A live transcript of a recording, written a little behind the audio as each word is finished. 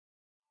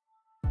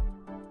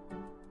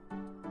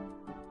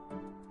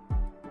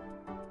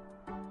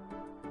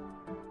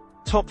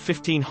Top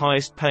 15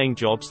 highest paying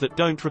jobs that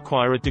don't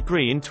require a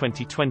degree in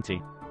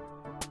 2020.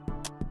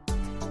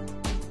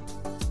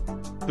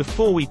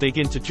 Before we dig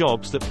into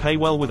jobs that pay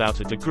well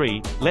without a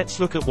degree, let's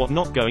look at what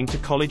not going to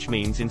college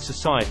means in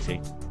society.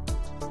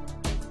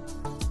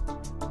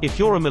 If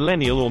you're a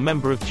millennial or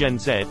member of Gen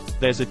Z,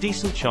 there's a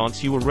decent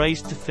chance you were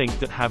raised to think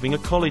that having a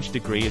college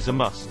degree is a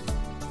must.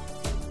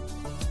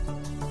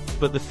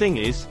 But the thing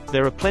is,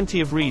 there are plenty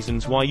of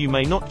reasons why you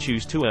may not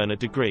choose to earn a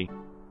degree.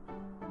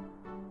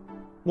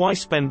 Why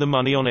spend the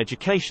money on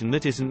education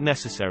that isn't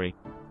necessary?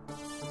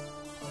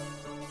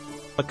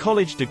 A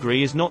college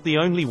degree is not the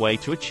only way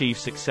to achieve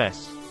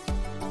success.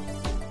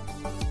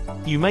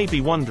 You may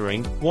be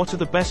wondering, what are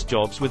the best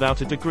jobs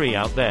without a degree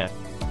out there?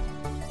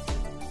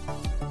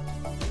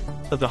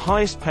 Are the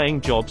highest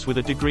paying jobs with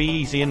a degree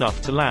easy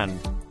enough to land?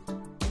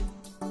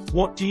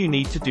 What do you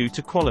need to do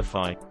to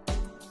qualify?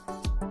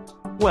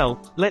 Well,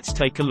 let's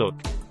take a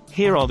look.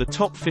 Here are the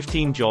top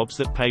 15 jobs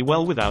that pay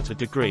well without a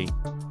degree.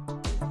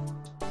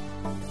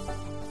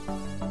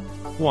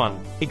 1.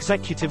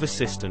 Executive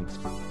assistant.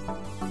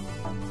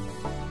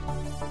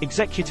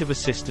 Executive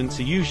assistants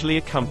are usually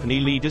a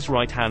company leader's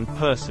right-hand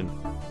person.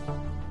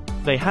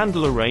 They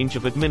handle a range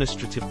of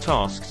administrative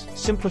tasks,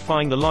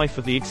 simplifying the life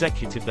of the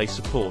executive they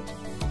support.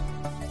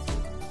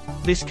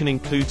 This can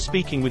include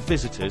speaking with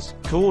visitors,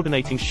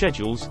 coordinating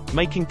schedules,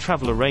 making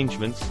travel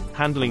arrangements,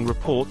 handling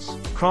reports,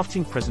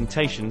 crafting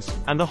presentations,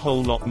 and a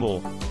whole lot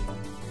more.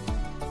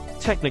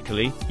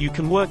 Technically, you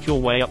can work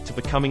your way up to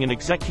becoming an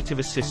executive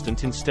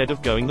assistant instead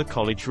of going the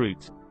college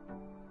route.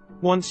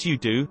 Once you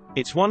do,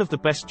 it's one of the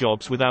best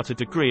jobs without a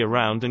degree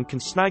around and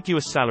can snag you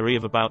a salary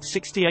of about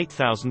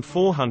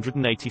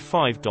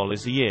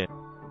 $68,485 a year.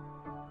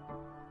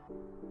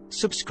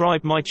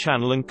 Subscribe my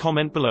channel and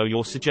comment below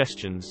your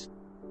suggestions.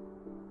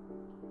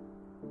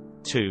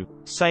 2.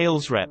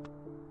 Sales rep.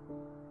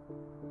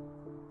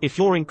 If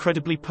you're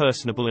incredibly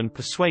personable and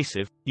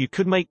persuasive, you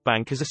could make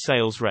bank as a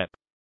sales rep.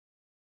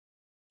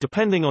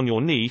 Depending on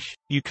your niche,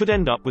 you could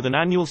end up with an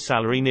annual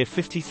salary near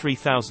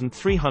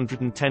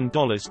 $53,310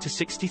 to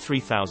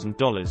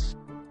 $63,000.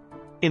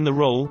 In the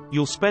role,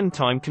 you'll spend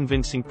time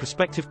convincing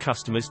prospective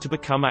customers to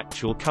become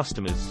actual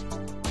customers.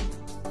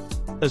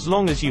 As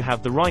long as you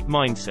have the right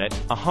mindset,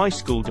 a high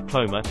school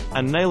diploma,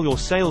 and nail your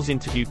sales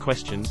interview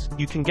questions,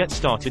 you can get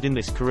started in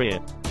this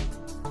career.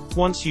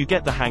 Once you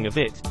get the hang of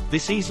it,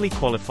 this easily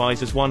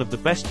qualifies as one of the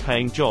best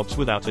paying jobs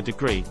without a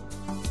degree.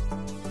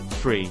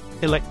 3.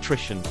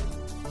 Electrician.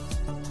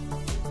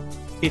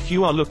 If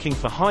you are looking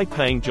for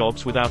high-paying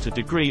jobs without a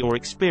degree or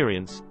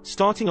experience,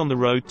 starting on the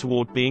road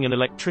toward being an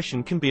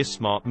electrician can be a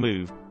smart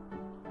move.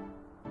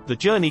 The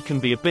journey can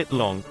be a bit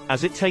long,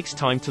 as it takes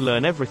time to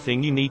learn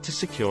everything you need to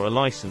secure a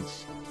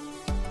license.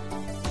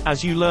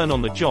 As you learn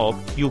on the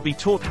job, you'll be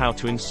taught how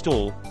to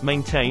install,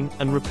 maintain,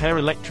 and repair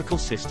electrical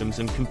systems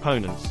and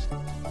components.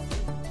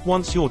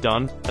 Once you're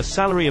done, a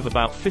salary of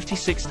about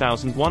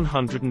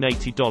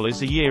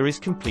 $56,180 a year is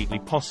completely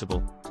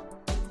possible.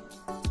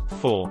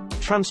 4.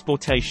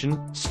 Transportation,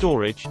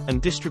 storage,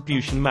 and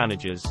distribution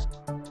managers.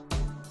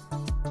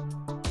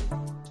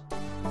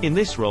 In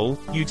this role,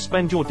 you'd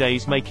spend your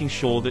days making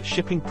sure that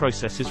shipping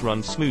processes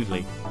run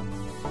smoothly.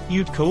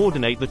 You'd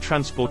coordinate the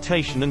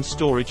transportation and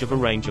storage of a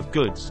range of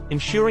goods,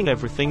 ensuring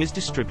everything is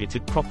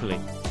distributed properly.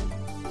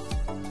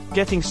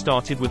 Getting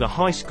started with a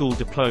high school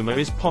diploma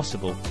is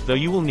possible, though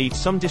you will need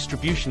some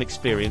distribution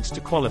experience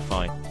to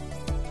qualify.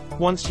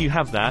 Once you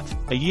have that,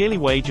 a yearly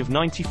wage of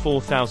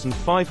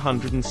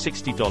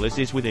 $94,560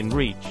 is within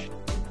reach.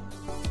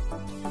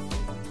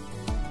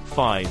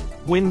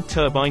 5. Wind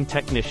turbine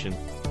technician.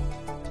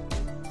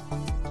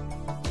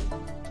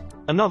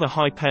 Another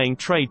high-paying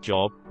trade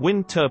job,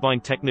 wind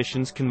turbine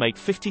technicians can make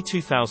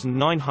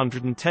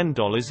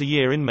 $52,910 a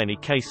year in many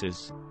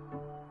cases.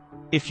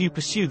 If you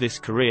pursue this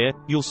career,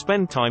 you'll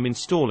spend time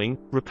installing,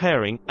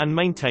 repairing, and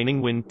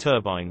maintaining wind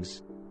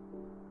turbines.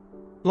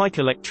 Like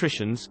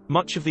electricians,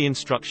 much of the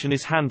instruction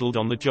is handled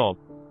on the job.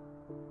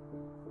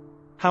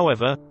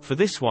 However, for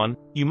this one,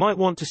 you might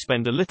want to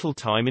spend a little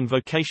time in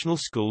vocational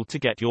school to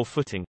get your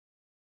footing.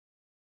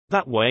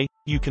 That way,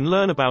 you can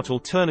learn about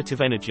alternative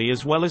energy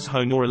as well as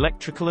hone your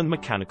electrical and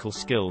mechanical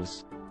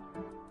skills.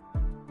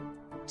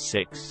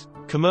 6.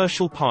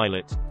 Commercial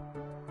pilot.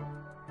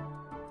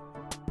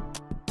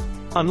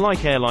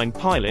 Unlike airline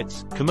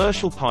pilots,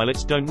 commercial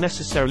pilots don't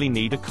necessarily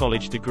need a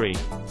college degree.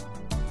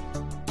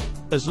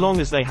 As long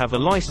as they have a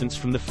license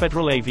from the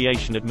Federal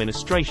Aviation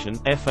Administration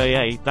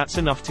 (FAA), that's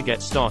enough to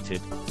get started.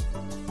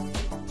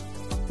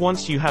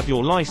 Once you have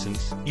your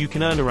license, you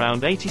can earn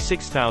around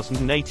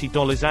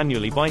 $86,080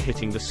 annually by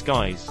hitting the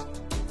skies.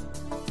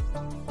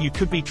 You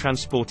could be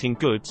transporting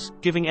goods,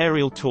 giving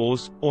aerial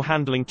tours, or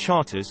handling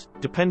charters,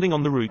 depending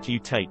on the route you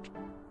take.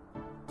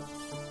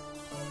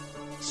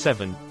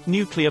 7.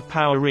 Nuclear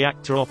power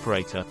reactor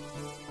operator.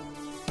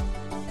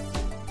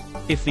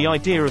 If the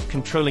idea of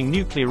controlling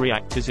nuclear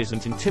reactors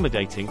isn't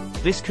intimidating,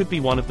 this could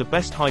be one of the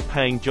best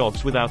high-paying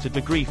jobs without a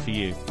degree for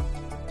you.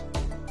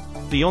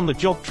 The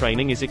on-the-job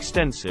training is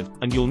extensive,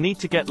 and you'll need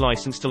to get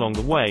licensed along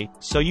the way,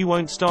 so you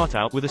won't start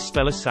out with a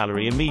stellar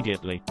salary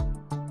immediately.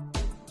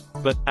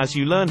 But, as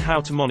you learn how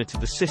to monitor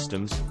the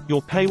systems,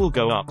 your pay will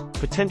go up,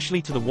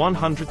 potentially to the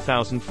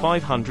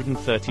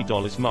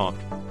 $100,530 mark.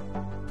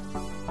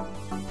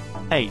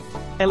 8.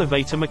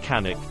 Elevator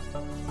mechanic.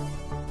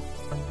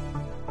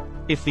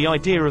 If the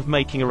idea of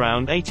making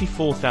around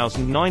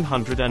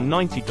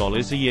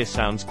 $84,990 a year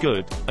sounds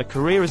good, a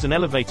career as an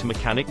elevator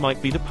mechanic might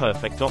be the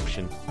perfect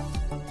option.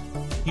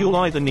 You'll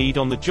either need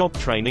on-the-job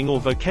training or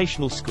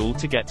vocational school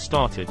to get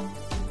started.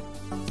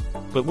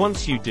 But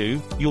once you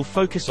do, you'll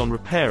focus on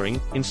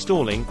repairing,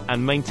 installing,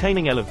 and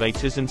maintaining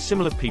elevators and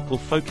similar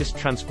people-focused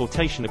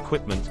transportation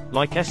equipment,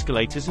 like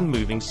escalators and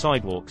moving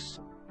sidewalks.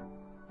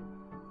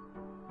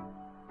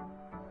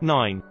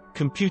 9.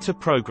 Computer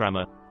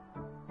programmer.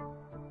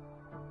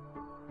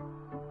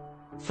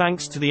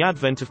 Thanks to the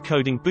advent of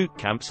coding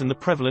bootcamps and the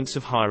prevalence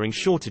of hiring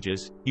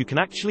shortages, you can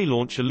actually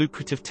launch a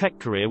lucrative tech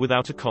career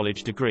without a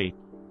college degree.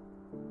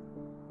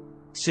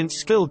 Since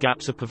skill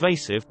gaps are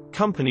pervasive,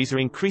 companies are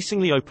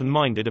increasingly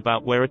open-minded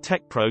about where a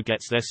tech pro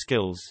gets their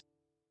skills.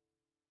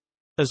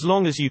 As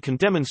long as you can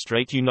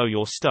demonstrate you know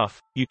your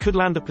stuff, you could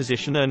land a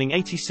position earning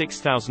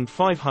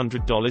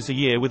 $86,500 a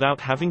year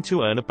without having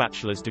to earn a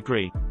bachelor's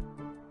degree.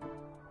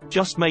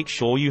 Just make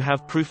sure you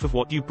have proof of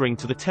what you bring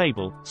to the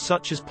table,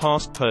 such as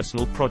past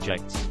personal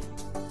projects.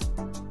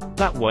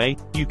 That way,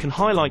 you can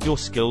highlight your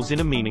skills in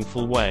a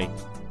meaningful way.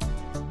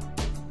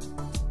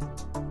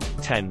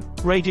 10.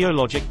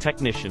 Radiologic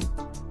technician.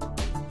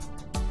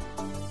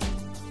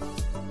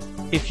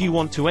 If you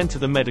want to enter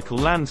the medical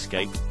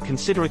landscape,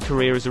 consider a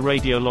career as a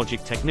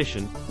radiologic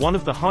technician, one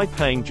of the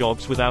high-paying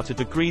jobs without a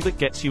degree that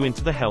gets you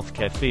into the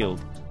healthcare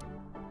field.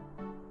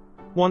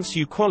 Once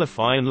you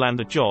qualify and land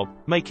a job,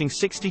 making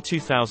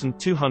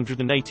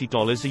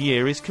 $62,280 a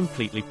year is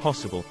completely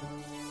possible.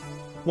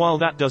 While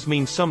that does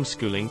mean some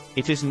schooling,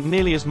 it isn't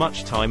nearly as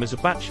much time as a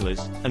bachelor's,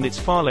 and it's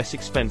far less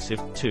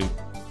expensive, too.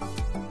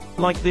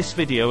 Like this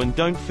video and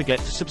don't forget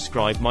to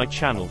subscribe my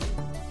channel.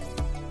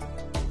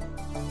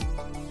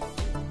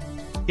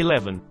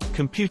 11.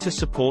 Computer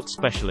support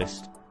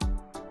specialist.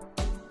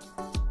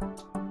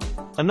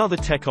 Another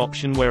tech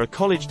option where a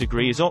college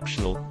degree is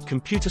optional,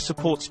 computer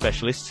support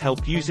specialists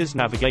help users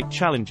navigate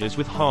challenges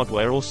with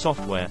hardware or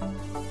software.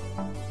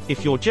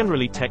 If you're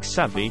generally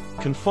tech-savvy,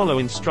 can follow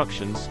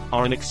instructions,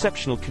 are an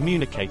exceptional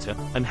communicator,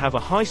 and have a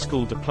high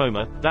school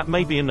diploma, that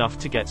may be enough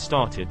to get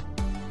started.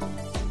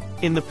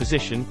 In the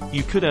position,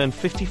 you could earn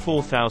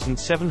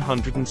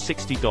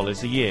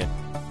 $54,760 a year.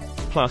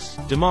 Plus,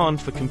 demand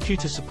for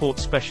computer support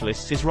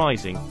specialists is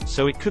rising,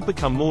 so it could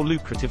become more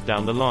lucrative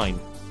down the line.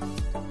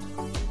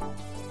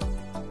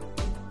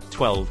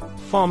 12.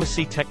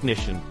 Pharmacy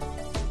technician.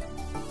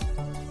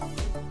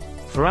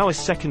 For our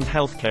second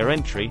healthcare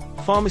entry,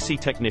 pharmacy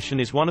technician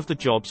is one of the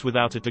jobs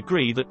without a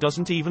degree that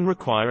doesn't even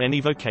require any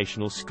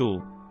vocational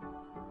school.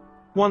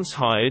 Once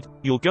hired,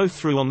 you'll go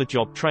through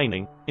on-the-job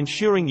training,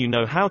 ensuring you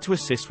know how to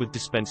assist with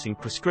dispensing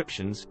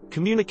prescriptions,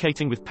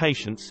 communicating with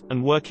patients,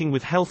 and working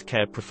with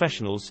healthcare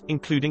professionals,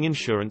 including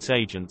insurance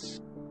agents.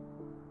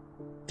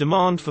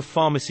 Demand for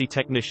pharmacy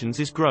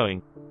technicians is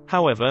growing.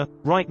 However,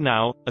 right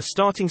now, a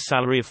starting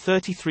salary of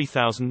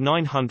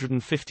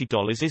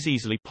 $33,950 is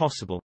easily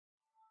possible.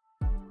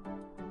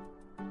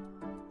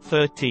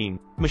 13.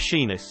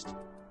 Machinist.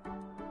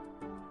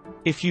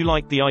 If you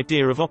like the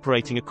idea of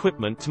operating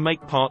equipment to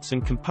make parts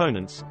and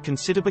components,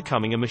 consider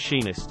becoming a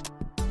machinist.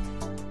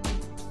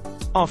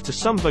 After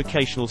some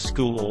vocational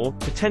school or,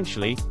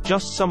 potentially,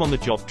 just some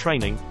on-the-job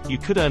training, you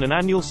could earn an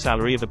annual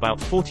salary of about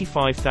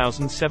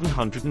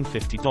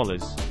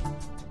 $45,750.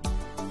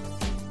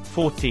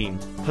 14.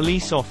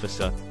 Police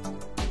officer.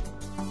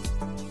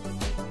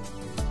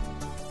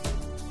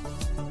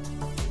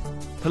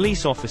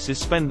 Police officers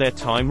spend their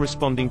time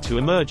responding to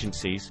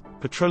emergencies,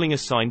 patrolling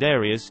assigned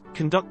areas,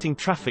 conducting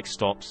traffic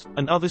stops,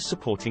 and others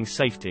supporting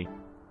safety.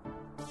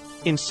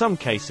 In some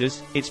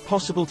cases, it's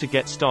possible to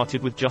get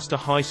started with just a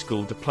high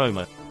school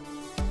diploma.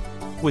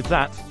 With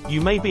that,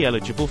 you may be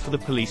eligible for the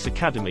police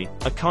academy,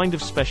 a kind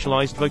of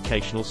specialized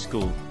vocational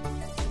school.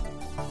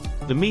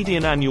 The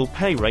median annual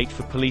pay rate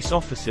for police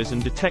officers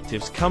and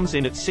detectives comes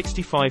in at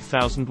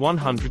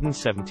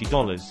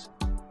 $65,170.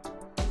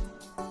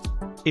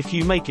 If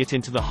you make it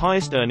into the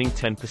highest earning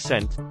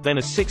 10%, then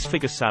a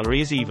six-figure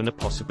salary is even a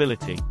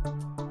possibility.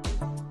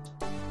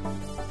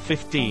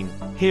 15.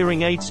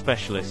 Hearing aid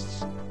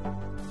specialists.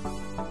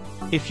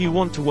 If you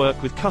want to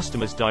work with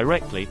customers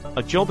directly,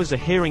 a job as a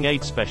hearing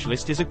aid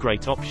specialist is a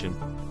great option.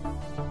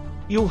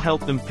 You'll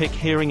help them pick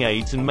hearing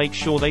aids and make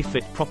sure they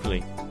fit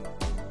properly.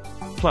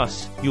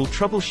 Plus, you'll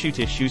troubleshoot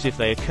issues if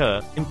they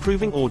occur,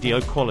 improving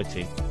audio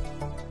quality.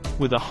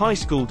 With a high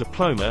school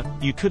diploma,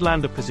 you could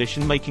land a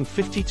position making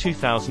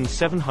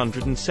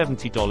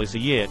 $52,770 a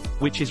year,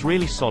 which is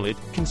really solid,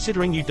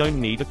 considering you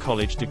don't need a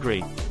college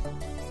degree.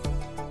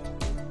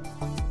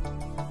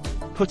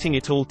 Putting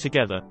it all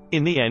together,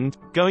 in the end,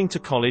 going to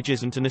college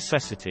isn't a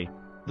necessity.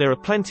 There are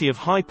plenty of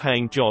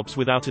high-paying jobs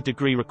without a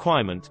degree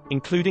requirement,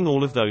 including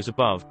all of those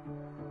above.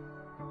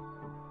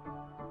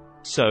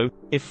 So,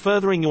 if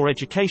furthering your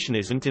education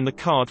isn't in the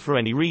card for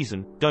any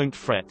reason, don't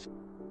fret.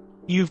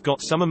 You've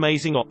got some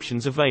amazing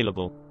options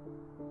available.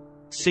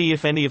 See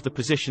if any of the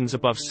positions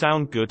above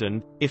sound good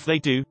and, if they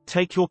do,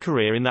 take your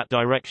career in that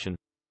direction.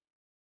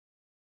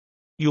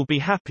 You'll be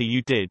happy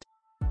you did.